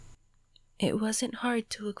It wasn't hard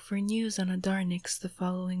to look for news on Adarnyx the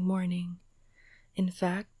following morning. In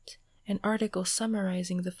fact, an article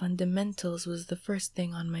summarizing the fundamentals was the first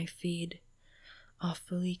thing on my feed.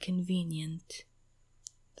 Awfully convenient.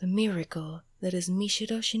 The miracle that is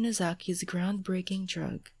Michiro Shinozaki's groundbreaking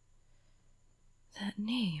drug. That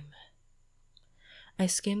name. I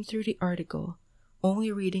skimmed through the article,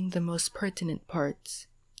 only reading the most pertinent parts.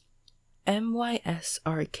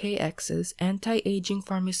 MYSRKX's anti-aging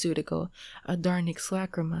pharmaceutical, Adarnyx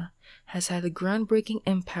Lacrima, has had a groundbreaking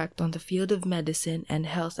impact on the field of medicine and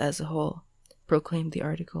health as a whole, proclaimed the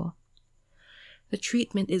article. The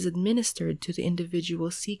treatment is administered to the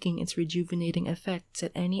individual seeking its rejuvenating effects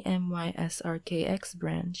at any MYSRKX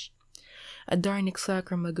branch. Adarnyx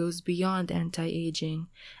Lacrima goes beyond anti-aging,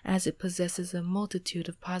 as it possesses a multitude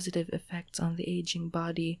of positive effects on the aging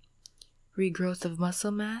body: regrowth of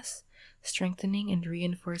muscle mass, strengthening and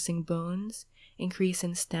reinforcing bones, increase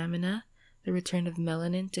in stamina, the return of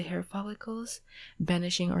melanin to hair follicles,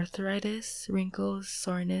 banishing arthritis, wrinkles,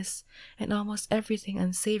 soreness, and almost everything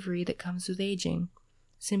unsavory that comes with aging.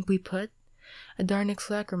 Simply put, Adarnyx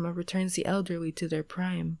Lacrima returns the elderly to their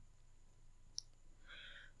prime.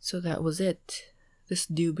 So that was it. This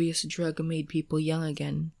dubious drug made people young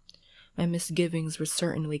again. My misgivings were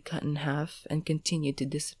certainly cut in half and continued to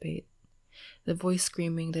dissipate. The voice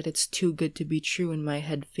screaming that it's too good to be true in my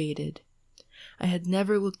head faded. I had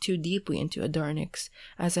never looked too deeply into Adarnyx,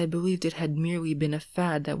 as I believed it had merely been a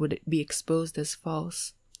fad that would be exposed as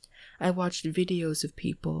false. I watched videos of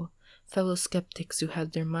people, fellow skeptics who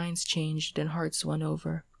had their minds changed and hearts won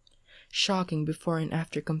over. Shocking before and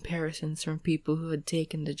after comparisons from people who had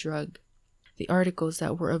taken the drug. The articles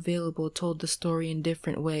that were available told the story in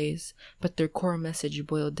different ways, but their core message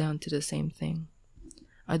boiled down to the same thing.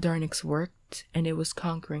 Adarnyx worked, and it was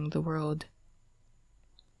conquering the world.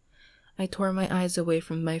 I tore my eyes away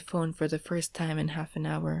from my phone for the first time in half an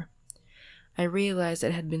hour. I realized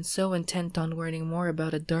I had been so intent on learning more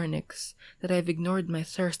about Adarnyx that I've ignored my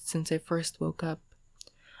thirst since I first woke up.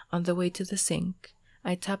 On the way to the sink,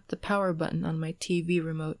 I tapped the power button on my TV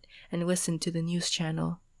remote and listened to the news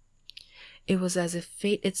channel. It was as if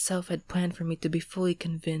fate itself had planned for me to be fully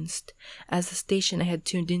convinced, as the station I had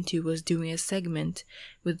tuned into was doing a segment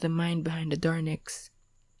with the mind behind Adarnyx.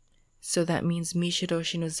 So that means Michiro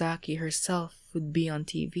Shinozaki herself would be on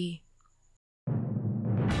TV.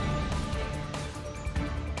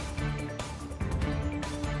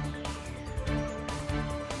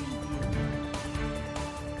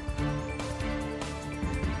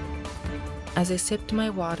 As I sipped my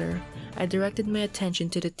water, I directed my attention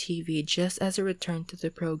to the TV just as it returned to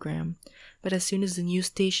the program, but as soon as the news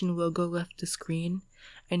station logo left the screen,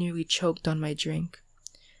 I nearly choked on my drink.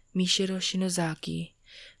 Michiro Shinozaki,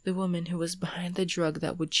 the woman who was behind the drug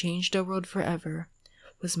that would change the world forever,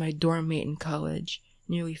 was my dorm mate in college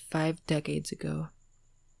nearly 5 decades ago.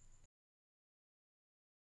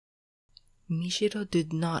 Michiro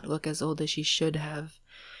did not look as old as she should have.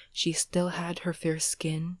 She still had her fair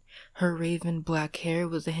skin, her raven black hair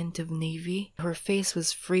with a hint of navy. Her face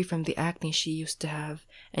was free from the acne she used to have,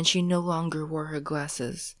 and she no longer wore her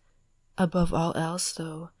glasses. Above all else,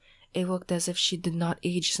 though, it looked as if she did not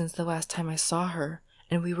age since the last time I saw her,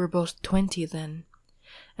 and we were both 20 then.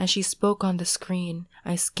 As she spoke on the screen,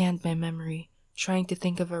 I scanned my memory, trying to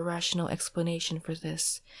think of a rational explanation for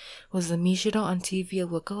this. Was the Michiro on TV a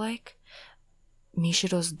look-alike?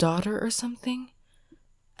 Michiro's daughter or something?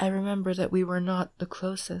 I remember that we were not the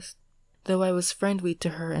closest, though I was friendly to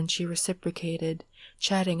her and she reciprocated,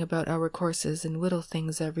 chatting about our courses and little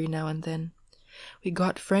things every now and then. We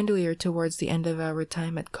got friendlier towards the end of our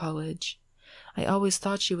time at college. I always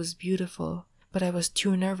thought she was beautiful, but I was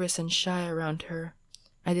too nervous and shy around her.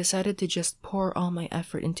 I decided to just pour all my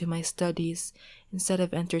effort into my studies instead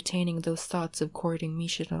of entertaining those thoughts of courting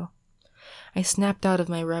Michiro. I snapped out of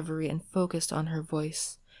my reverie and focused on her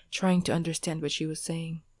voice, trying to understand what she was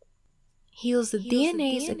saying. Heals the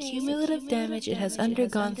DNA's accumulative damage it has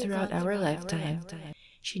undergone throughout our lifetime.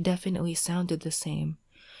 She definitely sounded the same.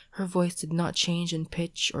 Her voice did not change in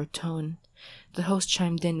pitch or tone. The host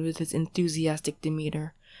chimed in with his enthusiastic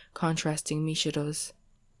demeanor, contrasting Michiro's.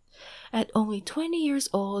 At only 20 years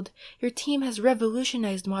old, your team has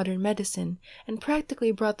revolutionized modern medicine and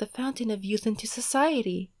practically brought the fountain of youth into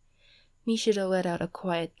society. Michiro let out a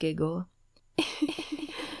quiet giggle.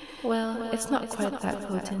 Well, it's not quite that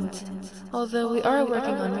potent. Although we are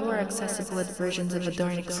working on more accessible versions of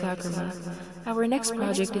Adarnyx Lacrima, our next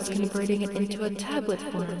project is converting it into a tablet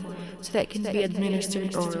form so that it can be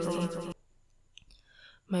administered orally.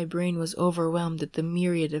 My brain was overwhelmed at the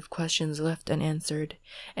myriad of questions left unanswered,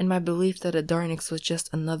 and my belief that Adarnyx was just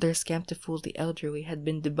another scam to fool the elderly had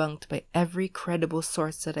been debunked by every credible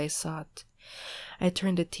source that I sought. I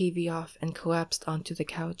turned the TV off and collapsed onto the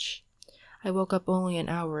couch. I woke up only an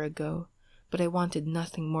hour ago, but I wanted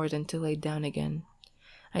nothing more than to lay down again.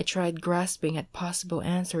 I tried grasping at possible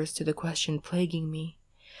answers to the question plaguing me.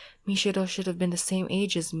 Mishiro should have been the same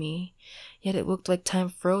age as me, yet it looked like time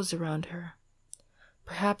froze around her.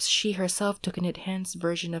 Perhaps she herself took an enhanced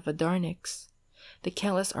version of Adarnyx. The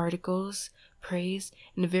countless articles, praise,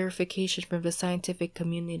 and verification from the scientific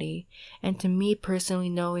community, and to me personally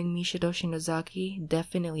knowing Mishiro Shinozaki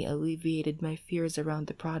definitely alleviated my fears around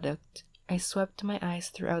the product. I swept my eyes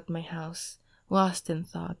throughout my house, lost in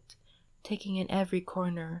thought, taking in every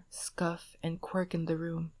corner, scuff, and quirk in the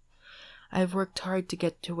room. I've worked hard to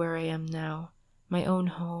get to where I am now. My own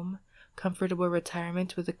home, comfortable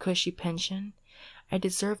retirement with a cushy pension. I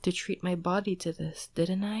deserve to treat my body to this,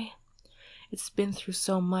 didn't I? It's been through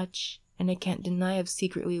so much, and I can't deny I've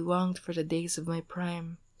secretly longed for the days of my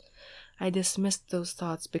prime. I dismissed those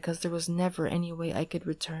thoughts because there was never any way I could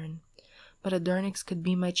return, but Adarnyx could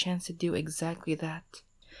be my chance to do exactly that.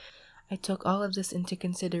 I took all of this into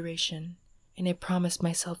consideration, and I promised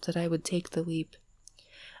myself that I would take the leap.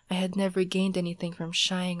 I had never gained anything from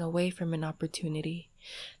shying away from an opportunity.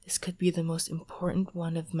 This could be the most important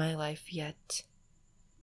one of my life yet.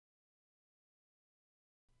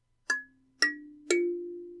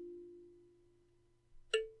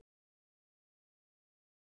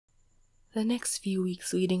 The next few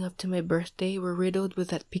weeks leading up to my birthday were riddled with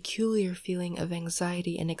that peculiar feeling of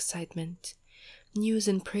anxiety and excitement. News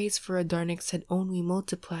and praise for Adarnyx had only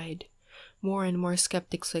multiplied. More and more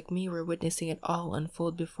skeptics like me were witnessing it all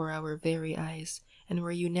unfold before our very eyes, and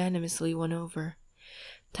were unanimously won over.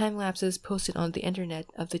 Time-lapses posted on the internet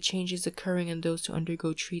of the changes occurring in those who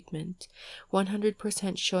undergo treatment,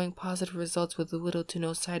 100% showing positive results with little to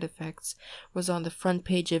no side effects, was on the front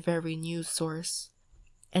page of every news source.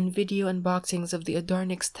 And video unboxings of the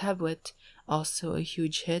Adarnyx tablet, also a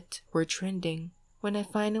huge hit, were trending. When I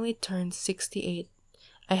finally turned 68,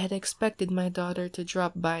 I had expected my daughter to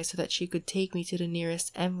drop by so that she could take me to the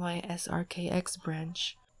nearest MYSRKX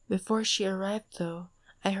branch. Before she arrived, though,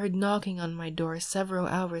 I heard knocking on my door several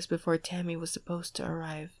hours before Tammy was supposed to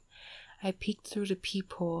arrive. I peeked through the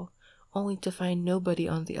peephole, only to find nobody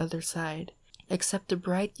on the other side, except a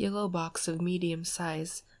bright yellow box of medium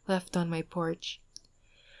size left on my porch.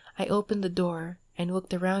 I opened the door and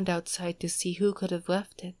looked around outside to see who could have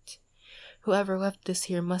left it. Whoever left this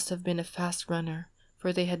here must have been a fast runner,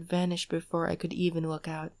 for they had vanished before I could even look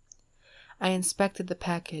out. I inspected the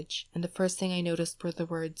package, and the first thing I noticed were the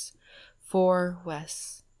words, "For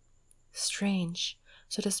Wes." Strange,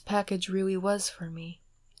 so this package really was for me.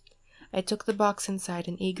 I took the box inside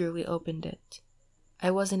and eagerly opened it.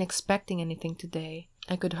 I wasn't expecting anything today.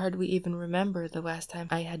 I could hardly even remember the last time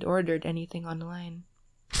I had ordered anything online.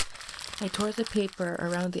 I tore the paper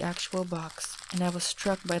around the actual box, and I was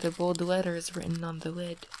struck by the bold letters written on the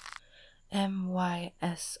lid. MYSRKX.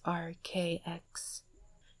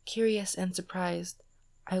 Curious and surprised,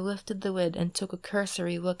 I lifted the lid and took a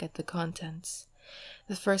cursory look at the contents.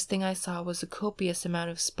 The first thing I saw was a copious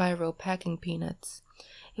amount of spiral packing peanuts.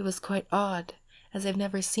 It was quite odd, as I've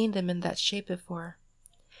never seen them in that shape before.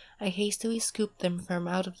 I hastily scooped them from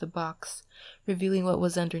out of the box, revealing what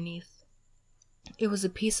was underneath. It was a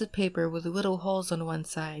piece of paper with little holes on one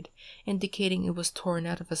side, indicating it was torn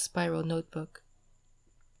out of a spiral notebook.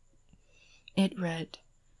 It read,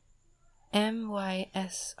 MYSRKX,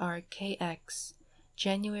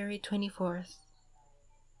 January 24th.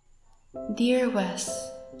 Dear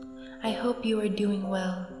Wes, I hope you are doing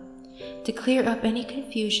well. To clear up any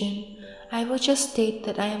confusion, I will just state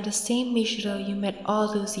that I am the same Mishiro you met all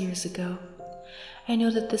those years ago. I know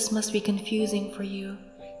that this must be confusing for you,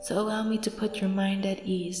 so allow me to put your mind at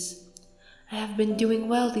ease. I have been doing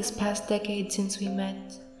well these past decades since we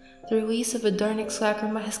met. The release of Adarnyx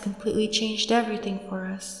Lacrima has completely changed everything for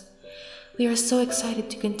us. We are so excited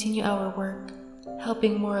to continue our work,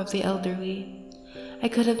 helping more of the elderly. I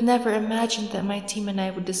could have never imagined that my team and I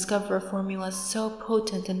would discover a formula so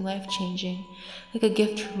potent and life-changing, like a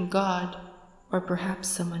gift from God, or perhaps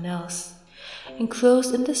someone else.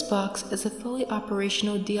 Enclosed in this box is a fully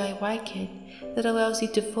operational DIY kit that allows you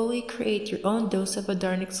to fully create your own dose of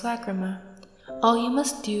Adarnyx Lacrima. All you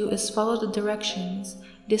must do is follow the directions.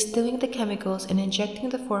 Distilling the chemicals and injecting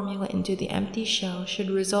the formula into the empty shell should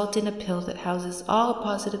result in a pill that houses all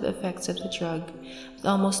positive effects of the drug, with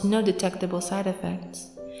almost no detectable side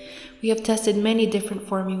effects. We have tested many different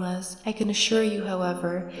formulas. I can assure you,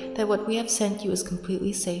 however, that what we have sent you is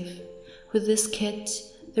completely safe. With this kit,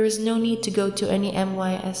 There is no need to go to any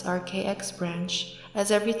MYSRKX branch,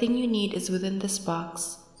 as everything you need is within this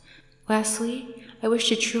box. Lastly, I wish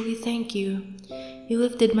to truly thank you. You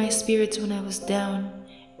lifted my spirits when I was down,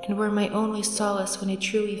 and were my only solace when I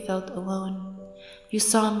truly felt alone. You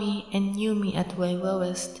saw me and knew me at my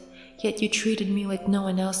lowest, yet you treated me like no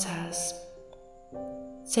one else has.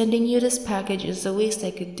 Sending you this package is the least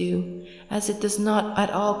I could do, as it does not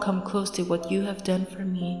at all come close to what you have done for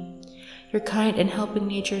me. Your kind and helping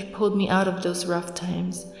nature pulled me out of those rough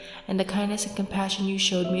times, and the kindness and compassion you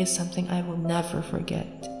showed me is something I will never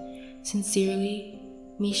forget. Sincerely,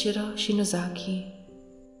 Mishiro Shinozaki.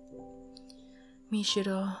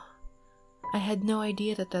 Mishiro, I had no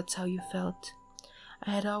idea that that's how you felt.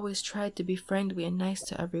 I had always tried to be friendly and nice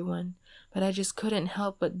to everyone, but I just couldn't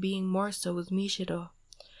help but being more so with Mishiro.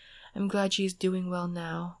 I'm glad she's doing well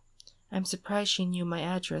now. I'm surprised she knew my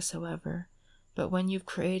address, however. But when you've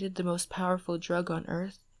created the most powerful drug on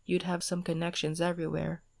Earth, you'd have some connections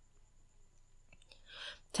everywhere.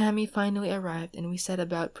 Tammy finally arrived, and we set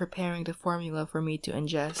about preparing the formula for me to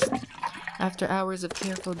ingest. After hours of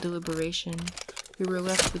careful deliberation, we were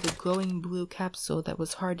left with a glowing blue capsule that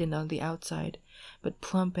was hardened on the outside, but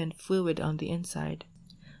plump and fluid on the inside.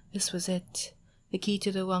 This was it, the key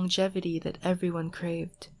to the longevity that everyone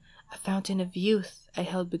craved. A fountain of youth I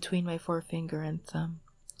held between my forefinger and thumb.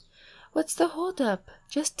 "What's the hold-up?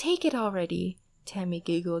 Just take it already," Tammy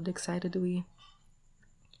giggled excitedly.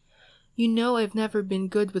 "You know I've never been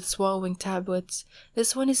good with swallowing tablets.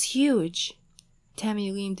 This one is huge." Tammy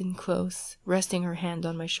leaned in close, resting her hand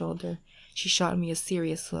on my shoulder. She shot me a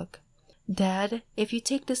serious look. "Dad, if you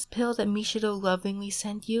take this pill that Mishiro lovingly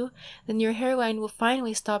sent you, then your hairline will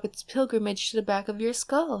finally stop its pilgrimage to the back of your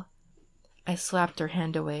skull." I slapped her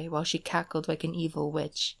hand away while she cackled like an evil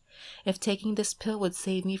witch. If taking this pill would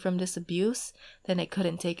save me from this abuse, then I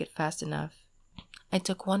couldn't take it fast enough. I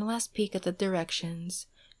took one last peek at the directions,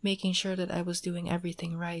 making sure that I was doing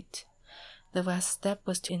everything right. The last step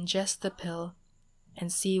was to ingest the pill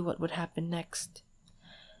and see what would happen next.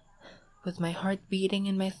 With my heart beating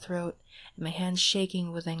in my throat and my hands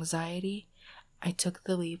shaking with anxiety, I took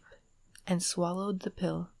the leap and swallowed the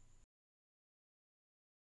pill.